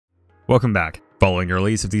Welcome back. Following the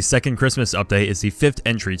release of the second Christmas update is the 5th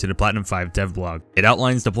entry to the BRM5 devlog. It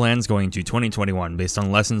outlines the plans going into 2021 based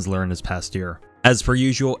on lessons learned this past year. As per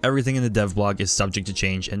usual, everything in the devlog is subject to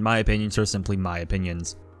change and my opinions are simply my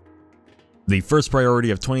opinions. The first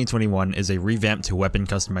priority of 2021 is a revamp to weapon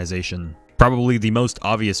customization. Probably the most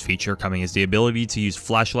obvious feature coming is the ability to use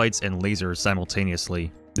flashlights and lasers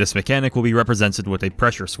simultaneously. This mechanic will be represented with a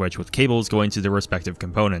pressure switch with cables going to the respective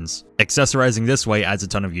components. Accessorizing this way adds a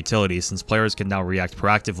ton of utility since players can now react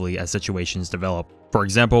proactively as situations develop. For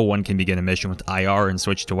example, one can begin a mission with IR and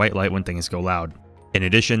switch to white light when things go loud. In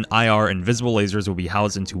addition, IR and visible lasers will be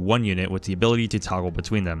housed into one unit with the ability to toggle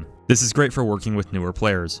between them. This is great for working with newer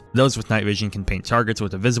players. Those with night vision can paint targets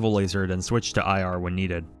with a visible laser then switch to IR when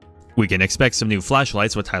needed. We can expect some new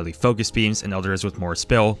flashlights with highly focused beams and others with more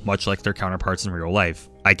spill, much like their counterparts in real life.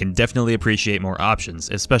 I can definitely appreciate more options,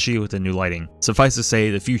 especially with the new lighting. Suffice to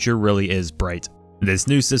say, the future really is bright. This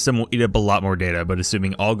new system will eat up a lot more data, but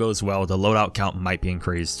assuming all goes well, the loadout count might be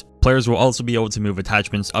increased. Players will also be able to move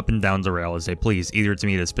attachments up and down the rail as they please, either to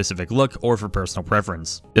meet a specific look or for personal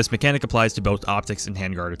preference. This mechanic applies to both optics and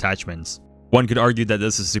handguard attachments. One could argue that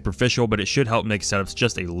this is superficial, but it should help make setups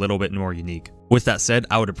just a little bit more unique. With that said,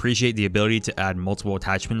 I would appreciate the ability to add multiple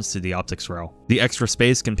attachments to the optics rail. The extra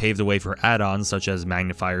space can pave the way for add-ons such as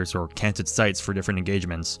magnifiers or canted sights for different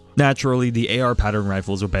engagements. Naturally, the AR pattern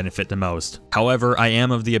rifles will benefit the most. However, I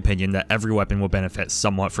am of the opinion that every weapon will benefit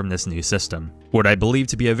somewhat from this new system. What I believe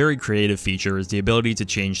to be a very creative feature is the ability to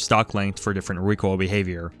change stock length for different recoil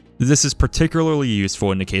behavior. This is particularly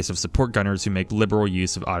useful in the case of support gunners who make liberal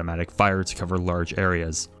use of automatic fire to cover large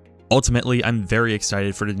areas. Ultimately, I'm very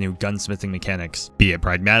excited for the new gunsmithing mechanics. Be it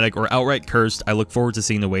pragmatic or outright cursed, I look forward to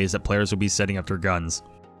seeing the ways that players will be setting up their guns.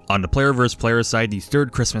 On the player vs player side, the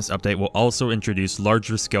third Christmas update will also introduce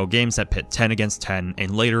larger scale games that pit 10 against 10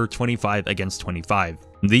 and later 25 against 25.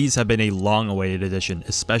 These have been a long-awaited addition,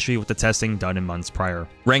 especially with the testing done in months prior.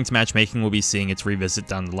 Ranked matchmaking will be seeing its revisit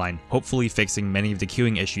down the line, hopefully fixing many of the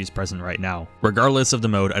queuing issues present right now. Regardless of the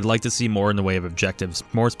mode, I'd like to see more in the way of objectives,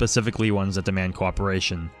 more specifically ones that demand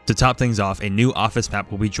cooperation. To top things off, a new office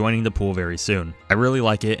map will be joining the pool very soon. I really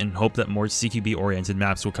like it and hope that more CQB-oriented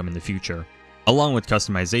maps will come in the future. Along with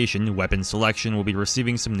customization, weapon selection will be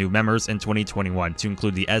receiving some new members in 2021 to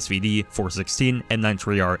include the SVD, 416, and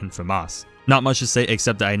 93R, and FAMAS. Not much to say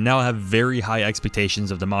except that I now have very high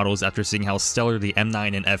expectations of the models after seeing how stellar the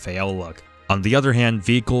M9 and FAL look. On the other hand,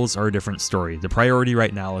 vehicles are a different story. The priority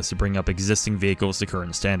right now is to bring up existing vehicles to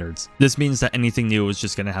current standards. This means that anything new is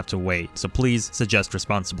just gonna have to wait, so please suggest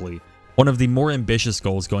responsibly. One of the more ambitious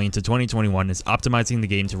goals going into 2021 is optimizing the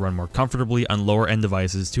game to run more comfortably on lower end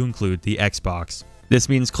devices to include the Xbox. This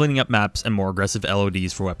means cleaning up maps and more aggressive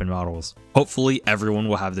LODs for weapon models. Hopefully, everyone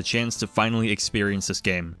will have the chance to finally experience this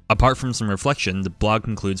game. Apart from some reflection, the blog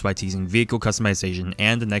concludes by teasing vehicle customization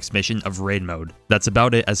and the next mission of raid mode. That's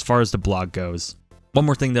about it as far as the blog goes. One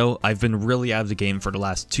more thing though, I've been really out of the game for the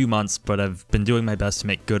last 2 months, but I've been doing my best to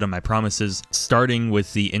make good on my promises, starting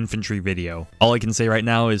with the infantry video. All I can say right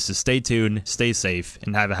now is to stay tuned, stay safe,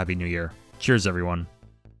 and have a happy new year. Cheers everyone.